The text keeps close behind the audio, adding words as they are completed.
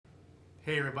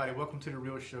Hey everybody, welcome to the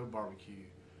Real Show Barbecue.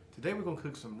 Today we're going to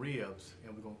cook some ribs,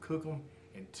 and we're going to cook them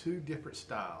in two different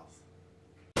styles.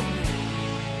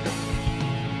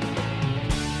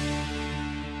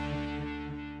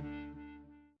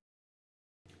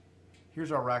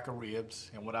 Here's our rack of ribs,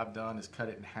 and what I've done is cut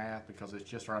it in half because it's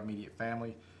just our immediate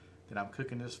family that I'm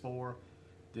cooking this for.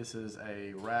 This is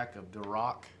a rack of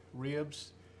Duroc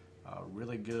ribs,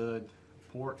 really good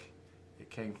pork. It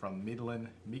came from Midland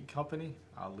Meat Company.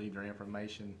 I'll leave their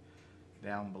information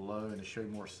down below in the show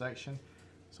more section.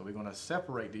 So we're going to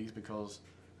separate these because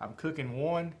I'm cooking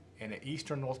one in an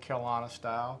Eastern North Carolina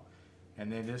style,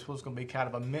 and then this was going to be kind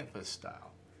of a Memphis style.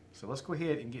 So let's go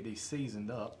ahead and get these seasoned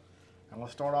up. I'm going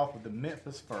to start off with the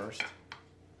Memphis first.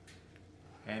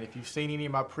 And if you've seen any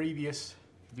of my previous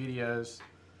videos,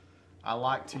 I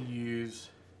like to use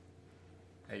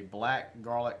a black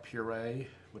garlic puree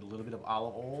with a little bit of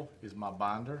olive oil is my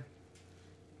binder.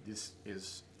 This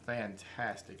is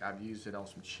fantastic. I've used it on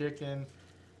some chicken,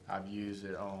 I've used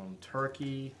it on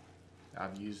turkey,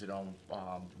 I've used it on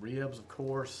ribs, of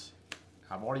course.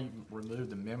 I've already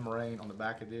removed the membrane on the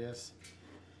back of this.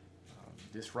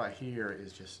 This right here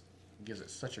is just gives it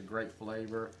such a great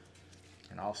flavor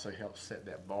and also helps set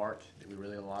that bark that we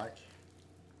really like.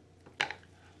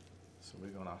 So we're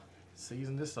gonna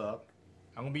season this up.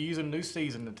 I'm gonna be using a new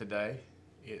seasoning today.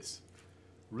 It's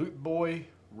RootBoy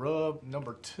Rub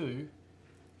number 2.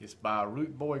 It's by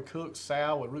RootBoy Cooks,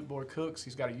 Sal with RootBoy Cooks.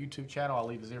 He's got a YouTube channel. I'll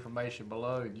leave his information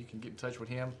below and you can get in touch with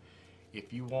him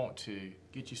if you want to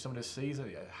get you some of this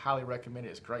seasoning. I highly recommend it.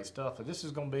 It's great stuff. So this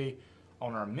is gonna be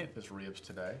on our Memphis ribs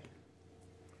today.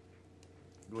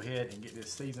 Go ahead and get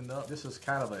this seasoned up. This is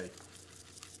kind of a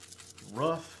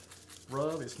rough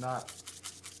rub. It's not,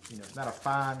 it's not a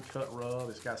fine cut rub.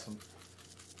 It's got some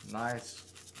nice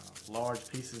large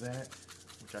pieces in it,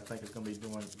 which I think is going to be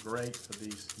doing great for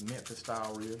these Memphis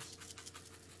style ribs.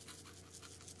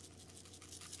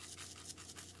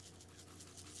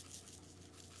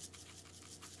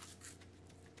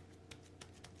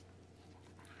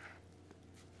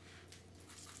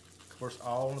 Of course,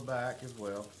 all on the back as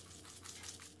well.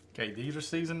 Okay, these are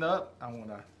seasoned up. I'm going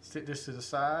to sit this to the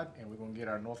side and we're going to get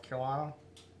our North Carolina.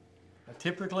 Now,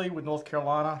 typically with North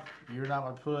Carolina, you're not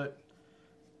going to put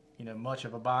much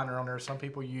of a binder on there. Some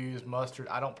people use mustard.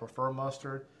 I don't prefer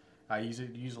mustard. I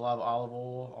use a lot of olive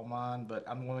oil on mine, but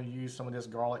I'm going to use some of this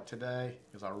garlic today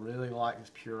because I really like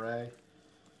this puree.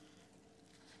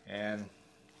 And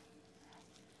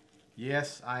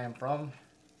yes, I am from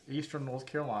Eastern North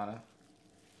Carolina,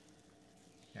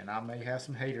 and I may have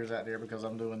some haters out there because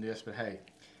I'm doing this, but hey,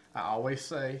 I always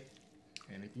say,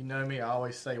 and if you know me, I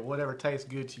always say whatever tastes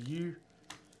good to you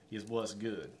is what's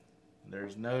good.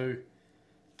 There's no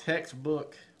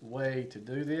textbook way to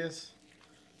do this.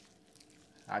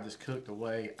 I just cook the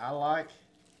way I like,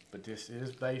 but this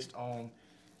is based on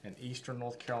an Eastern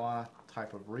North Carolina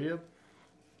type of rib.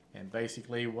 And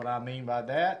basically what I mean by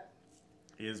that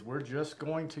is we're just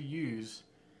going to use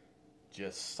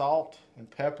just salt and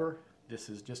pepper. This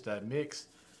is just a mix,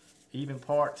 even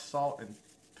parts salt and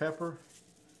pepper,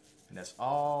 and that's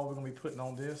all we're going to be putting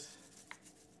on this.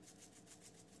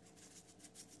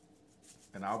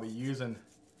 And I'll be using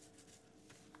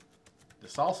the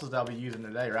sauces that I'll be using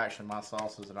today are actually my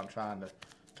sauces that I'm trying to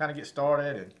kind of get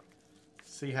started and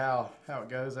see how it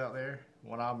goes out there.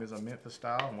 One of them is a Memphis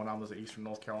style and one of them is an Eastern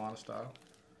North Carolina style.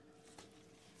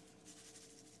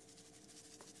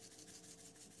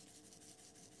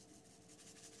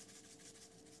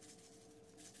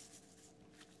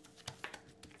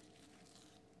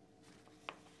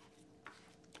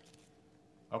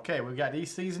 Okay, we've got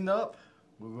these seasoned up.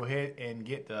 We'll go ahead and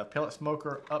get the pellet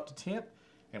smoker up to temp.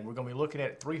 And we're going to be looking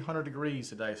at 300 degrees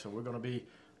today, so we're going to be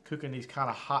cooking these kind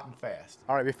of hot and fast.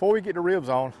 All right, before we get the ribs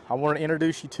on, I want to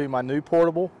introduce you to my new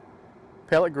portable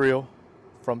pellet grill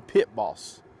from Pit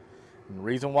Boss. And the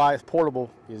reason why it's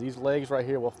portable is these legs right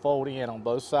here will fold in on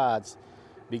both sides.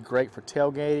 Be great for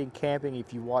tailgating, camping.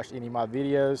 If you watched any of my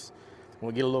videos,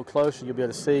 when we get a little closer, you'll be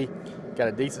able to see got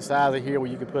a decent size in here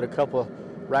where you can put a couple of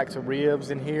racks of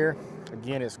ribs in here.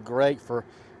 Again, it's great for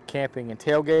camping and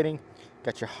tailgating.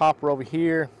 Got your hopper over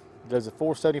here, goes to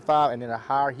 475 and then a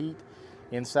higher heat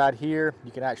inside here.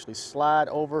 You can actually slide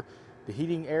over the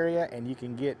heating area and you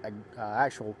can get an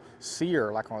actual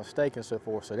sear like on a steak and so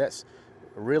forth. So that's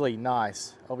really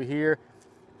nice. Over here,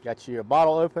 got your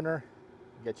bottle opener,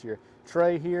 got your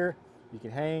tray here, you can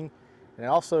hang. And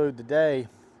also today,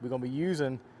 we're gonna be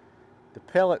using the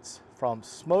pellets from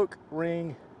Smoke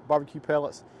Ring Barbecue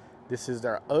Pellets. This is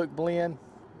their oak blend.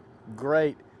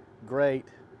 Great, great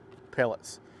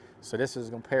pellets. So this is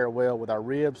going to pair well with our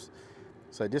ribs.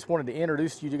 So just wanted to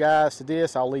introduce you guys to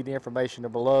this. I'll leave the information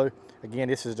below. Again,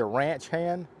 this is the ranch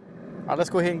hand. All right, let's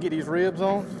go ahead and get these ribs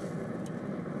on.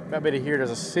 Might be able to hear there's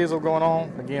a sizzle going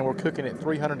on. Again, we're cooking at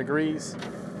 300 degrees.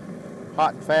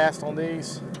 Hot and fast on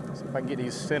these. See if I can get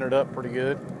these centered up pretty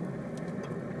good.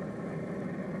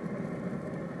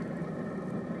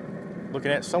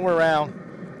 Looking at somewhere around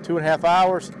 2.5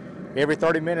 hours. Every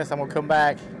 30 minutes I'm gonna come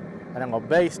back and I'm gonna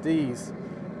baste these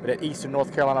with that Eastern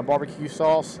North Carolina barbecue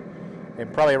sauce.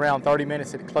 And probably around 30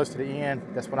 minutes, close to the end,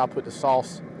 that's when I put the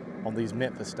sauce on these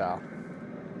Memphis style.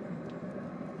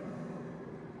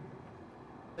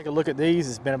 Take a look at these.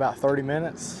 It's been about 30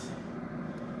 minutes.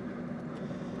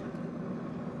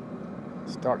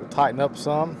 Start to tighten up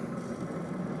some.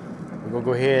 We're gonna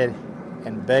go ahead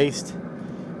and baste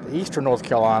the Eastern North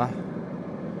Carolina.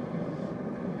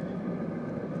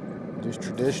 Just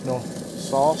traditional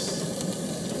sauce.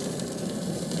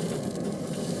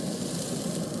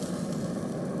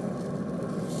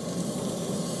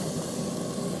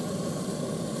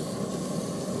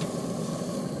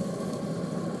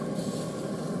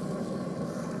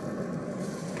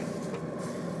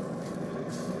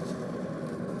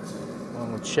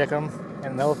 I'm gonna check them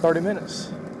in another 30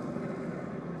 minutes.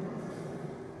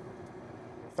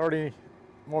 30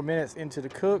 more minutes into the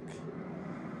cook.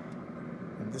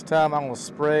 And this time I'm gonna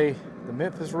spray the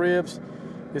Memphis ribs.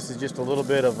 This is just a little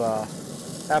bit of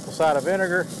apple cider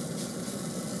vinegar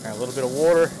and a little bit of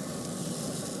water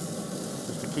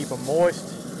just to keep them moist.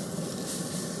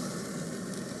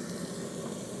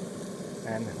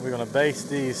 And we're gonna baste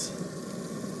these,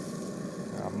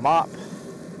 mop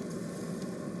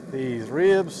these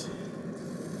ribs,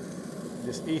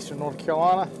 just Eastern North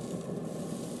Carolina.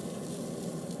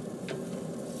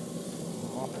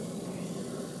 Mop it.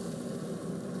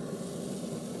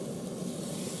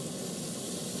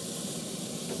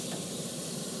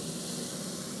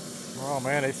 Oh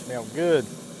man, they smell good.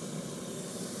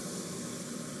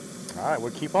 All right,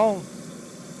 we'll keep on.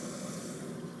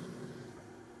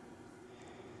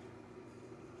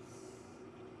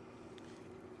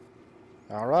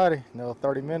 Alrighty, another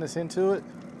 30 minutes into it.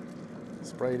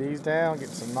 Spray these down, get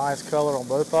some nice color on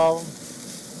both of them.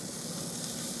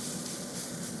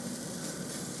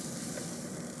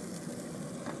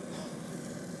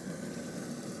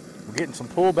 We're getting some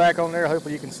pullback on there,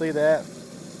 hopefully you can see that.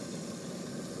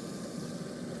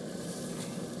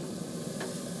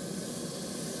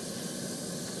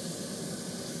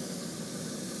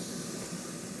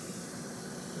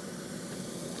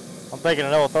 I'm thinking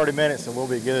another 30 minutes and we'll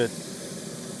be good.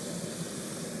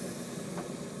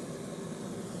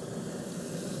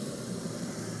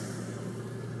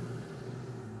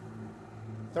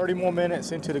 $30 more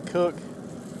minutes into the cook.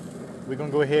 We're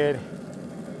gonna go ahead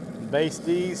and baste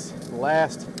these the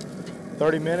last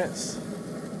 30 minutes.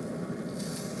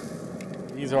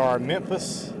 These are our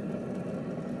Memphis.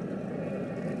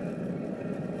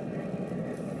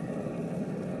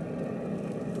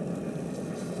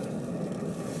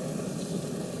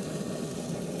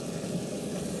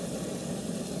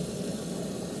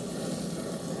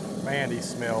 Man, these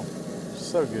smell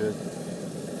so good.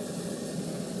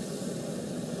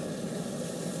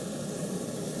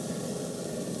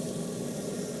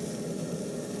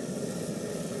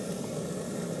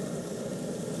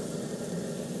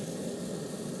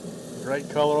 Great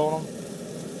color on them.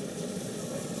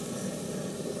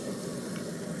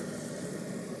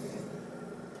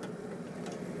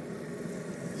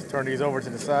 Let's turn these over to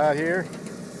the side here.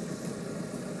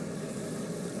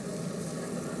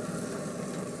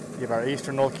 Give our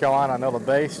Eastern North Carolina another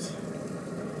baste.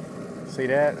 See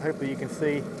that? Hopefully you can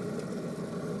see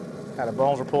how the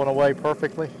bones are pulling away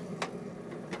perfectly.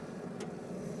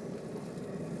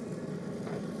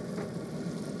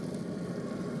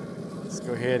 Let's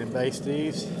go ahead and baste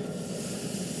these.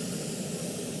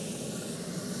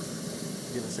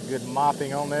 Give us a good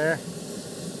mopping on there.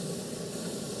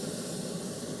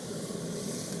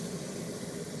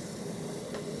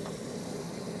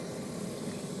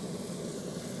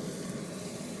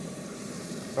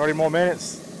 $30 more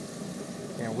minutes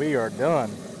and we are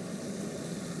done.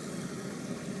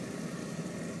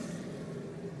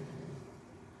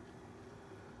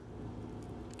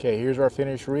 Okay, here's our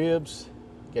finished ribs.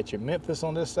 Got your Memphis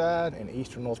on this side and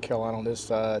Eastern North Carolina on this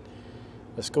side.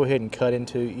 Let's go ahead and cut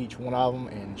into each one of them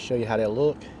and show you how they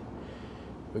look.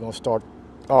 We're gonna start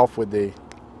off with the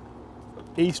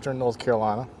Eastern North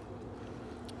Carolina.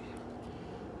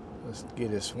 Let's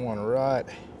get this one right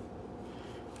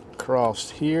across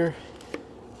here.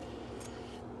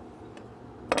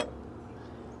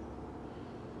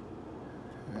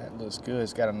 That looks good.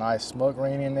 It's got a nice smoke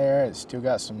ring in there. It's still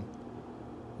got some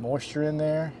moisture in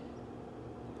there.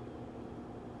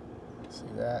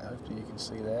 See that? Hopefully you can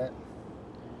see that.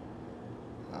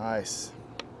 Nice.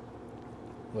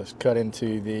 Let's cut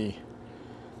into the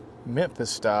Memphis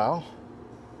style.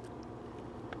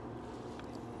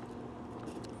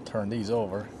 Turn these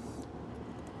over.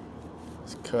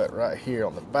 Let's cut right here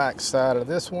on the back side of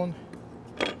this one.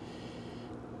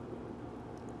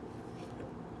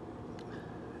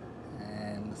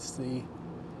 And let's see.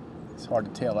 It's hard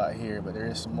to tell out here, but there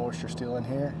is some moisture still in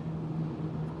here.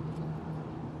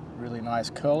 Really nice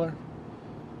color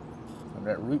from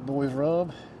that RootBoy's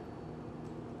rub.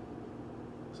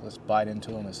 So let's bite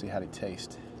into them and see how they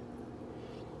taste.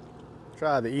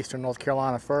 Try the Eastern North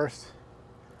Carolina first.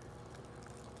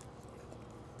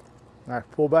 Nice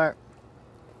pull back.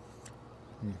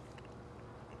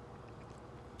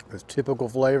 Those typical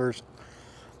flavors,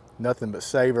 nothing but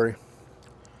savory.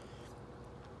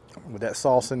 With that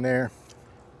sauce in there,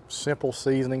 simple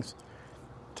seasonings,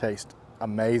 taste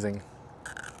amazing.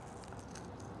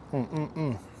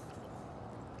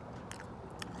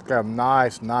 Got a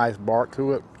nice bark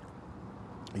to it.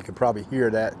 You can probably hear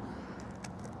that.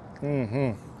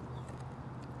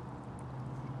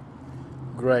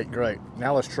 Great.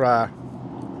 Now let's try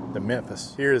the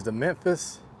Memphis. Here is the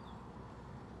Memphis.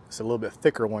 It's a little bit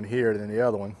thicker one here than the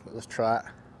other one, but let's try it.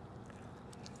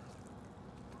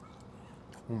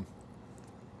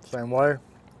 Same way,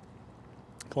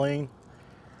 clean.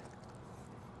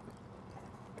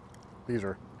 These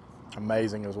are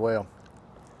amazing as well.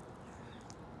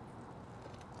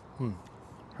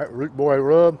 That RootBoy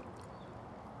rub,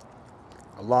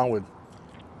 along with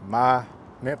my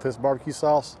Memphis barbecue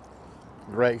sauce,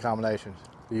 great combination.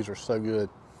 These are so good.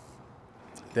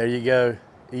 There you go.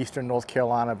 Eastern North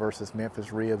Carolina versus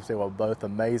Memphis ribs. They were both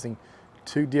amazing.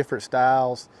 Two different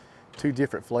styles, two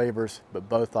different flavors, but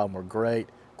both of them were great.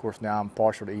 Of course, now I'm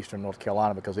partial to Eastern North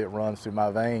Carolina because it runs through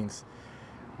my veins.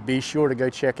 Be sure to go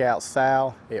check out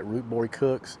Sal at RootBoy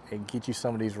Cooks and get you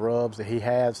some of these rubs that he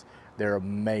has. They're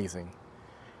amazing.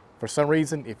 For some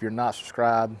reason, if you're not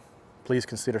subscribed, please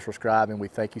consider subscribing. We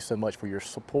thank you so much for your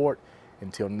support.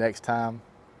 Until next time,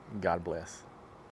 God bless.